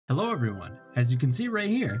Hello everyone, as you can see right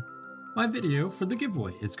here, my video for the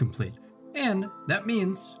giveaway is complete. And that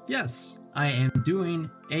means, yes, I am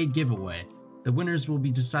doing a giveaway. The winners will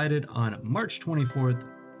be decided on March 24th.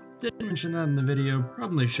 Didn't mention that in the video,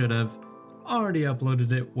 probably should have. Already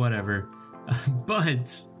uploaded it, whatever.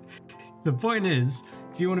 But the point is,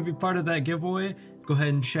 if you want to be part of that giveaway, go ahead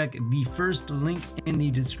and check the first link in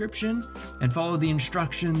the description and follow the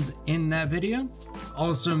instructions in that video.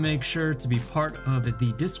 Also make sure to be part of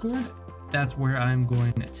the Discord. That's where I'm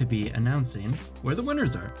going to be announcing where the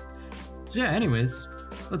winners are. So yeah, anyways,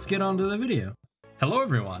 let's get on to the video. Hello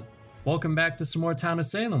everyone. Welcome back to some more Town of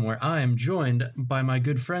Salem, where I am joined by my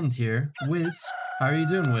good friend here, Wiz. How are you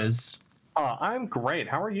doing, Wiz? I'm great.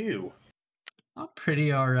 How are you? I'm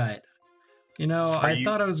pretty alright. You know, I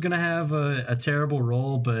thought I was gonna have a terrible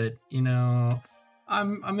roll, but you know,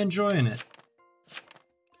 I'm enjoying it.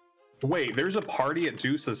 Wait, there's a party at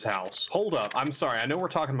Deuce's house. Hold up. I'm sorry. I know we're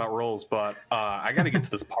talking about rolls, but I gotta get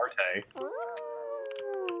to this party.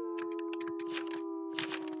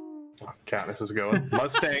 Oh, Katniss is going.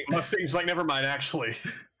 Mustang's like, never mind, actually.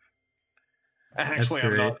 Actually,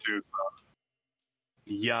 I'm not Deuce.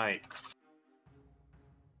 Yikes.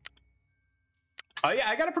 Yeah,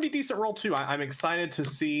 I got a pretty decent roll too. I'm excited to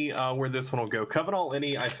see where this one will go. Covenant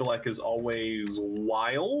Any, I feel like, is always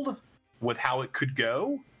wild with how it could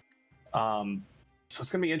go. So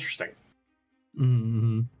it's gonna be interesting.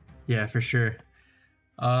 Mm-hmm. Yeah, for sure.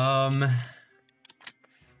 I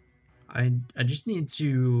just need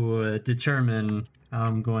to determine how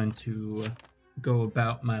I'm going to go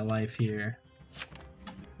about my life here.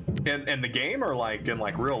 In the game, or like in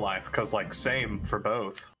like real life? Because like same for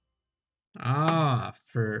both. Ah,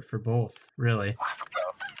 for both, really. For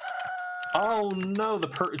both. Oh no,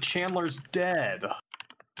 Chandler's dead.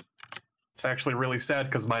 It's actually really sad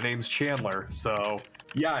because my name's Chandler, so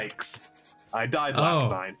yikes. I died last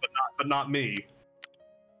night, but not me.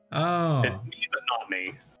 Oh. It's me, but not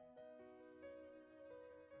me.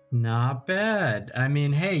 Not bad. I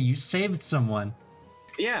mean, hey, you saved someone.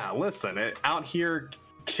 Yeah, listen, out here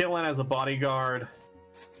killing as a bodyguard.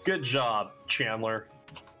 Good job, Chandler.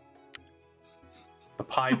 The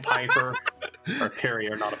Pied Piper, or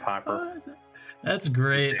Carrier, not a Piper. That's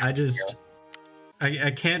great.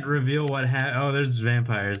 I can't reveal what happened. Oh, there's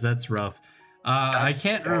vampires. That's rough. I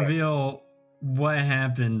can't reveal what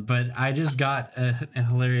happened, but I just got a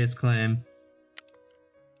hilarious claim.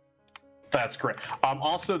 That's great.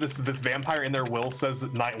 Also, this vampire in their will says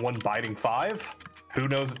that night 1 biting 5. Who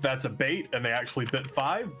knows if that's a bait and they actually bit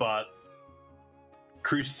 5, but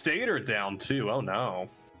Crusader down too. Oh no.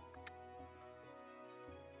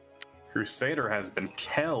 Crusader has been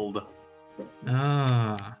killed.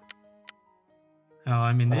 Ah. Oh,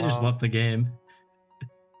 I mean, they just left the game.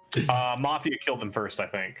 Mafia killed them first, I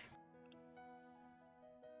think.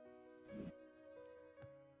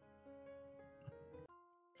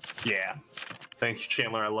 Yeah. Thank you,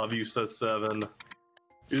 Chandler. I love you, says 7.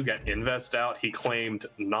 Ooh, got Invest out. He claimed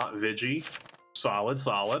not Vigi. Solid,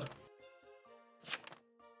 solid.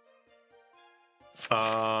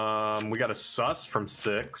 We got a sus from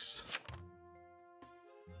 6.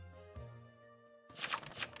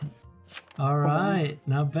 All right,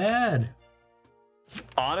 not bad.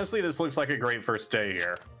 Honestly, this looks like a great first day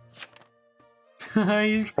here.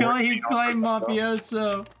 He claimed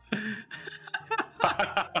mafioso.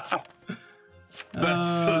 That's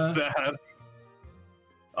so sad.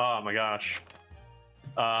 Oh my gosh.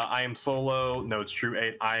 I am solo. No, it's true.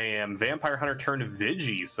 8. I am Vampire Hunter turned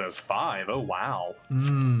Vigi, says 5. Oh wow.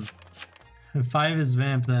 5 is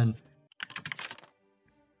vamp then.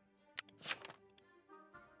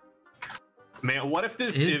 Man, what if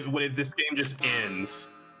this if this game just ends?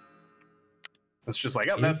 It's just like,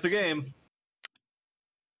 oh, that's the game.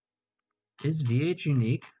 Is VH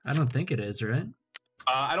unique? I don't think it is, right?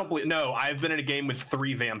 I don't believe. No, I've been in a game with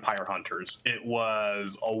 3 vampire hunters. It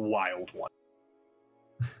was a wild one.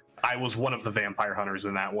 I was one of the vampire hunters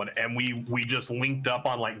in that one, and we just linked up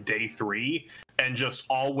on like day 3 and just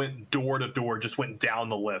all went door to door, just went down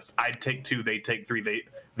the list. I'd take 2, they'd take 3,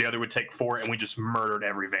 the other would take 4, and we just murdered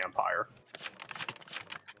every vampire.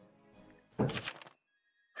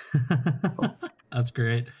 That's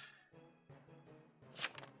great.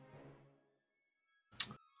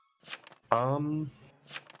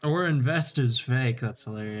 Or investors fake. That's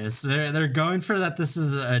hilarious. They're going for that. This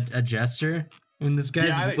is a jester when this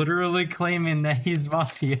guy's literally claiming that he's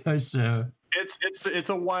mafioso. It's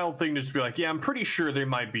a wild thing to just be like, yeah, I'm pretty sure they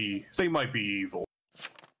might be evil.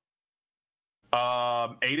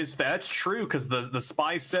 8 is that's true because the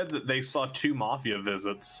spy said that they saw 2 mafia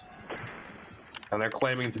visits, and they're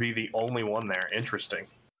claiming to be the only one there. Interesting.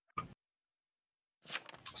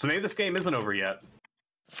 So maybe this game isn't over yet.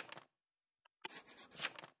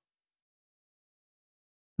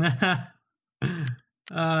 He's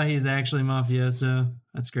actually mafioso.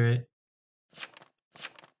 That's great.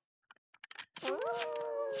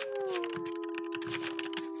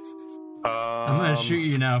 I'm gonna shoot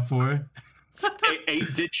you now, 4.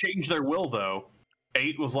 8 did change their will, though.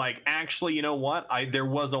 8 was like, actually, you know what? There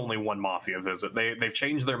was only one Mafia visit. They've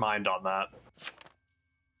changed their mind on that.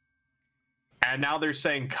 And now they're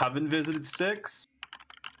saying Coven visited 6?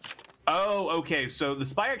 Oh, okay, so the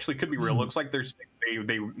spy actually could be real. Looks like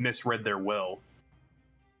they misread their will.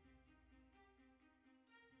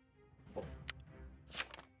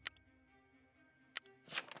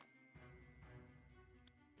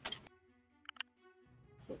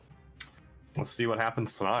 Let's see what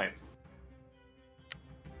happens tonight.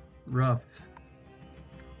 Rough.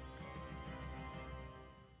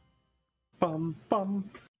 Bum, bum.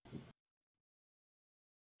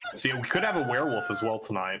 See, we could have a werewolf as well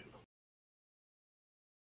tonight.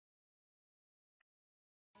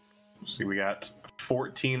 See, we got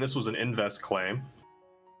 14. This was an invest claim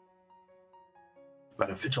that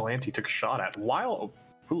a vigilante took a shot at. While,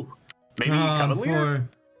 ooh, maybe Coven leader?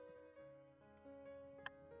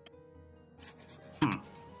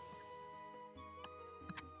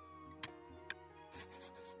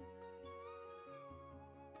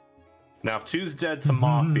 Now, if 2's dead to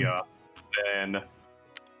Mafia, then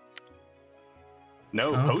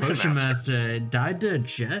no, Potion Master died to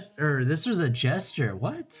Jester. This was a Jester.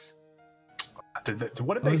 What?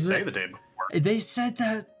 What did they say the day before? They said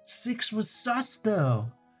that 6 was sus, though.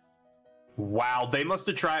 Wow, they must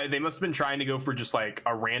have been trying to go for just like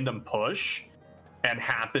a random push, and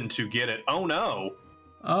happened to get it. Oh no!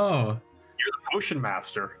 Oh, you're the Potion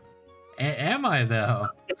Master. Am I though?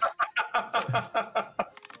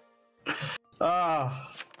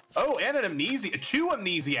 Oh, and an amnesia. 2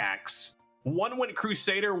 amnesiacs. 1 went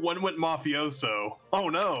Crusader, 1 went Mafioso. Oh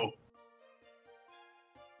no.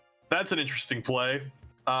 That's an interesting play.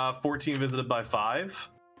 14 visited by 5.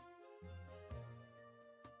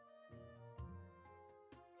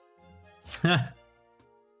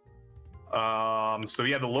 So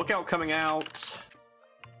yeah, the lookout coming out.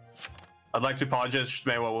 I'd like to apologize.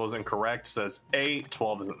 Maybe was incorrect. Says 8.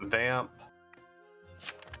 12 isn't vamp.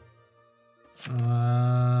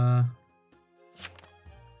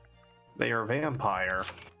 They are vampire.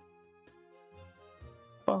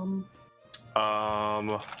 I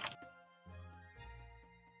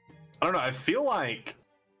don't know. I feel like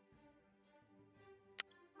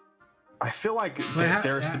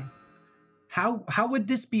there's how would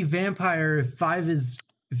this be vampire if 5 is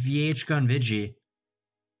VH gun Vigi?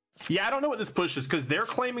 Yeah, I don't know what this push is because they're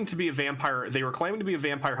claiming to be a vampire. They were claiming to be a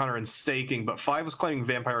vampire hunter and staking, but 5 was claiming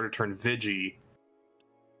vampire to turn Vigi.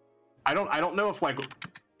 I don't know if like,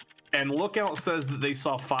 and Lookout says that they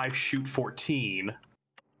saw 5 shoot 14.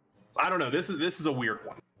 I don't know. This is a weird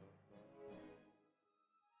one.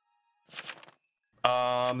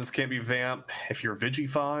 This can't be vamp if you're Vigi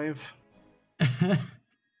 5.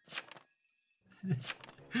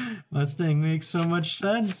 Mustang makes so much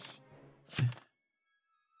sense.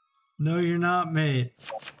 No, you're not, mate.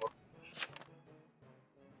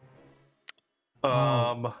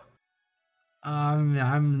 I'm.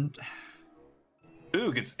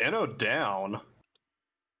 Ooh, gets Eno down.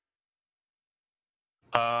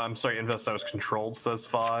 I'm sorry, invest I was controlled, says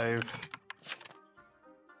 5.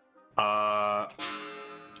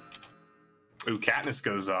 Ooh, Katniss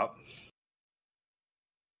goes up.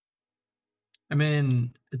 I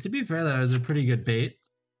mean, to be fair, that was a pretty good bait.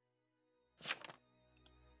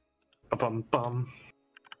 Bum bum.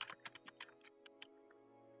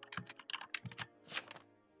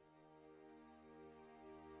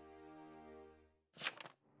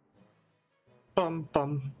 Bum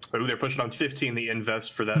bum. Oh, they're pushing on 15 the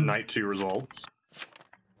invest for that night 2 results.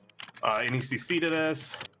 NECC to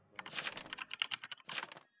this.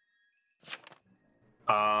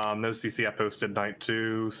 No CC I posted night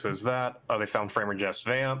 2 says that. Oh, they found Framer Jest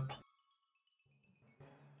Vamp.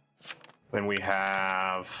 Then we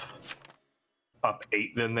have up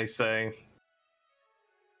 8 then they say.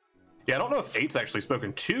 Yeah, I don't know if 8's actually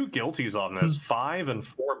spoken. 2 guilties on this. 5 and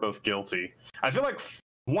 4 both guilty. I feel like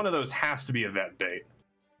one of those has to be a vet bait.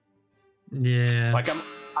 Yeah. Like I'm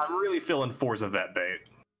really feeling 4's a vet bait.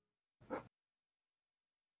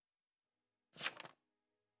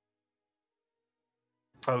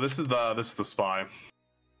 Oh, this is the spy.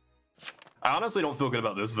 I honestly don't feel good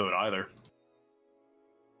about this vote either.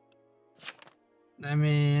 I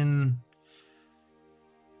mean,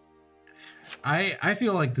 I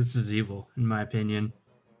feel like this is evil, in my opinion.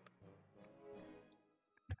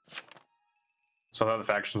 So how the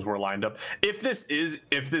factions were lined up. If this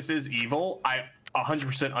is evil, I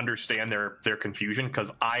 100% understand their confusion,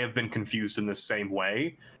 because I have been confused in the same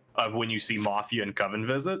way of when you see Mafia and Coven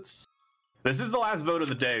visits. This is the last vote of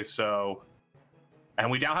the day, so,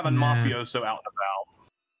 and we now have a Mafioso out and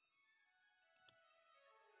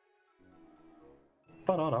about.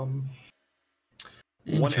 Ba-da-dum.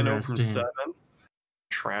 1-0 from 7.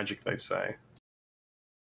 Tragic, they say.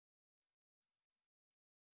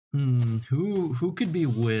 Who could be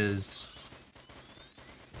Wiz?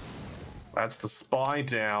 That's the spy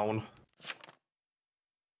down.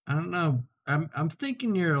 I don't know. I'm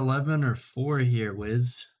thinking you're 11 or 4 here,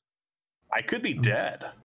 Wiz. I could be dead.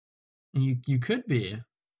 You could be,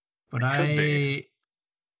 but I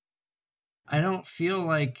don't feel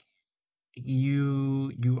like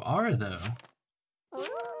you are though.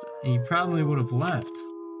 You probably would have left.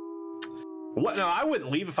 What? No, I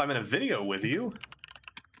wouldn't leave if I'm in a video with you.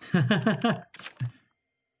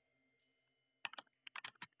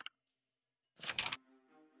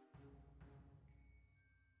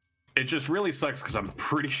 It just really sucks because I'm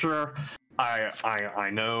pretty sure I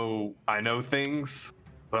know things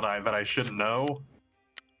that I shouldn't know,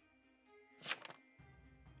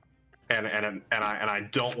 and I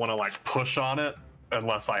don't want to like push on it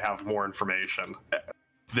unless I have more information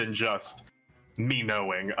than just me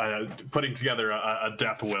knowing, putting together a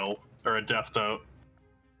death will or a death note.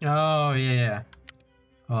 Oh yeah.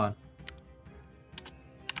 Hold on.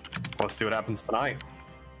 Let's see what happens tonight.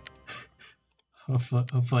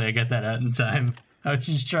 Hopefully I get that out in time. I was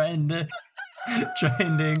just trying to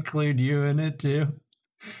include you in it too.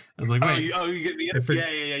 I was like, wait. You get me in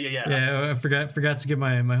it? Yeah. Yeah, I forgot to get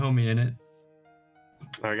my homie in it.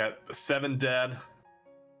 I got 7 dead.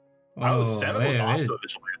 Oh, 7 was also a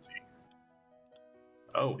vigilante.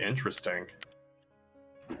 Oh, interesting.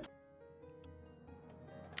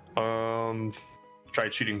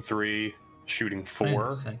 Tried shooting 3, shooting 4. Wait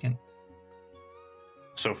a second.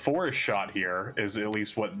 So 4 is shot here, is at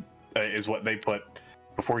least what they put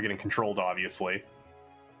before getting controlled, obviously.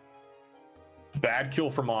 Bad kill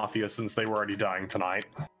for Mafia since they were already dying tonight.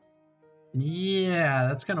 Yeah,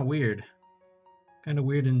 that's kind of weird. Kind of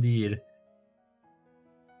weird indeed.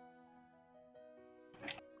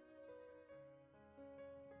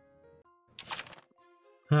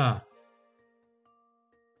 Huh.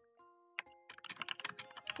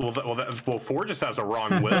 Well, 4 just has a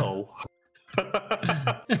wrong will.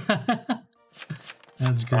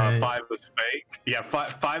 That's great. 5 is fake. Yeah,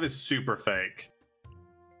 5 is super fake.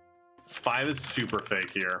 5 is super fake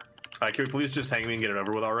here. Can we please just hang me and get it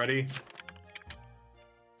over with already?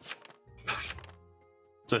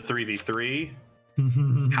 It's a 3v3.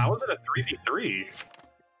 How is it a 3v3?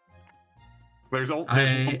 There's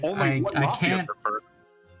only one Mafia member.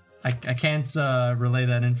 I can't relay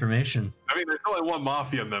that information. I mean, there's only one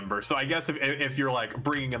Mafia member, so I guess if you're like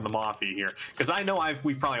bringing in the Mafia here, because I know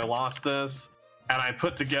we've probably lost this, and I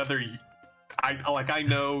put together, I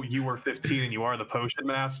know you were 15 and you are the potion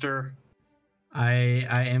master. I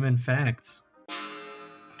am in fact.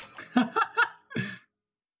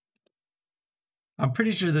 I'm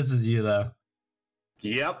pretty sure this is you though.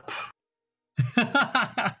 Yep.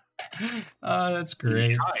 Oh, that's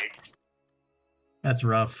great. Yikes. That's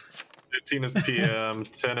rough. 15 is PM,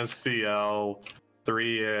 10 is CL,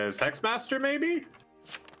 3 is Hexmaster, maybe?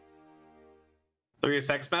 3 is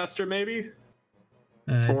Hexmaster, maybe?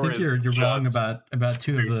 I think you're wrong about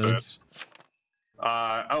 2 of those.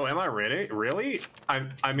 Oh, am I ready? Really?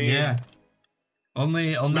 I mean, yeah.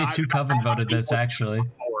 Only 2 Coven voted this actually.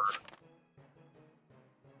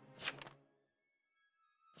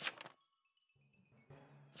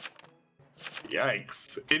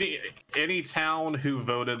 Yikes. Any town who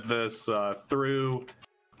voted this through,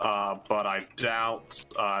 but I doubt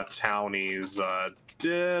townies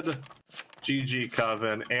did. GG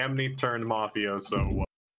Coven. Amni turned Mafioso.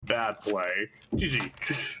 Bad play. GG.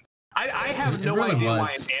 I have no idea why an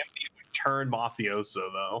Amni would turn Mafioso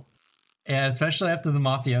though. Yeah, especially after the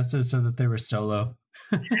Mafiosos said that they were solo.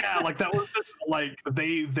 Yeah, like that was just like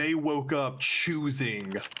they woke up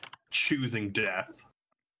choosing death.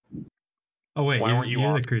 Oh wait, why weren't you you're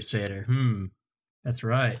on? the Crusader. That's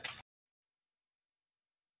right.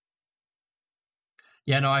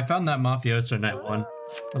 Yeah, no, I found that Mafioso night 1. I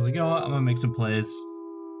was like, you know what? I'm gonna make some plays.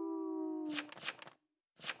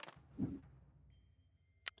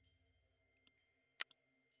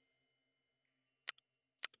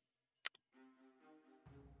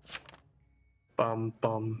 Bum.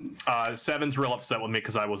 7's real upset with me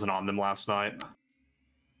because I wasn't on them last night.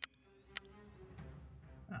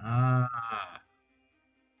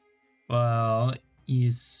 Well,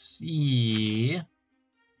 you see,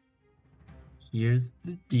 here's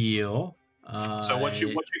the deal. So what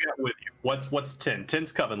you got with you? What's 10?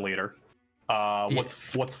 10's Coven leader. What's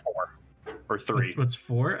 4 or 3? What's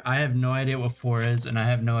 4? I have no idea what 4 is, and I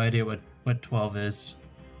have no idea what 12 is.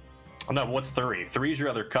 Oh, no, what's 3? 3's your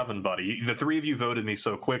other Coven buddy. The 3 of you voted me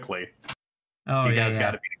so quickly. Oh, you yeah, guys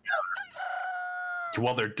got to be together.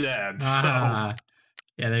 Well, they're dead. So.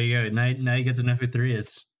 Yeah, there you go. Now you get to know who 3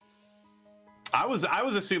 is. I was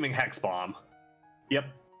assuming Hex Bomb. Yep.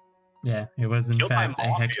 Yeah, it was in fact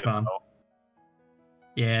a Hex Bomb.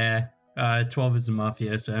 Yeah, 12 is a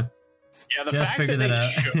mafioso. Yeah, the Just fact that figured that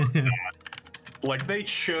out. chose that, like they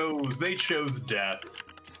chose death.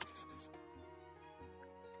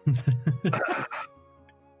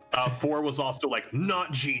 4 was also like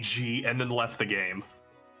not GG and then left the game.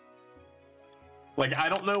 Like I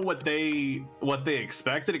don't know what they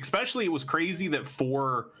expected. Especially it was crazy that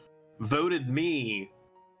 4 voted me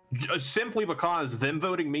simply because them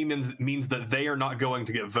voting me means that they are not going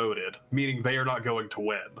to get voted, meaning they are not going to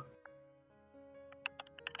win.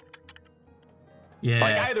 Yeah.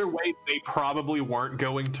 Like either way, they probably weren't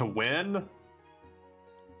going to win.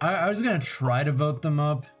 I was gonna try to vote them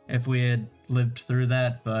up if we had lived through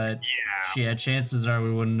that, but yeah, chances are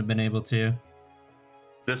we wouldn't have been able to.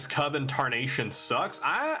 This Coven tarnation sucks.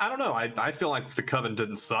 I don't know. I feel like the Coven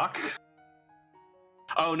didn't suck.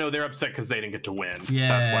 Oh no, they're upset because they didn't get to win. Yeah,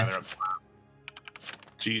 that's why they're upset.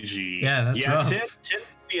 GG. Yeah, that's rough. 10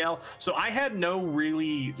 CL. So I had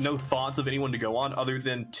no thoughts of anyone to go on other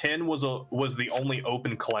than 10 was the only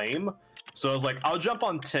open claim. So I was like, I'll jump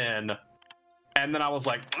on 10, and then I was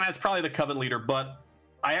like, that's probably the Coven leader, but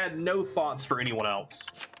I had no thoughts for anyone else.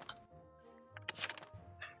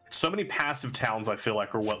 So many passive towns I feel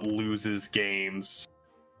like are what loses games.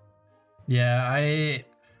 Yeah,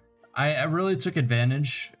 I really took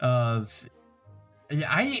advantage of.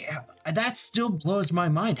 That still blows my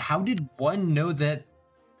mind. How did 1 know that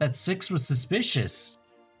 6 was suspicious?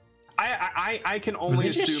 I can only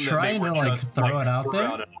assume that they were trying to just throw it out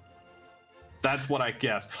there. That's what I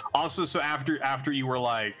guess. Also, so after you were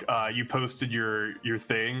like you posted your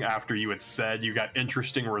thing after you had said you got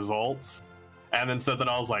interesting results, and then said that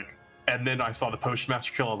I was like. And then I saw the Potion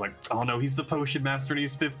Master kill. I was like, oh no, he's the Potion Master and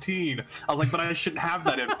he's 15. I was like, but I shouldn't have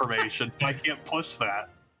that information, so I can't push that.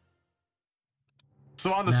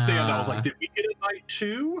 So on the stand, I was like, did we get a night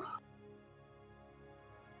 2?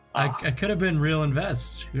 I could have been real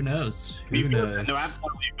invest. Who knows? Who knows? No,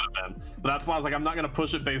 absolutely you could have been. But that's why I was like, I'm not going to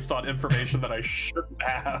push it based on information that I shouldn't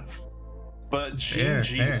have. But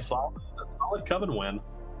GG, solid Coven win.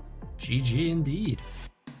 GG indeed.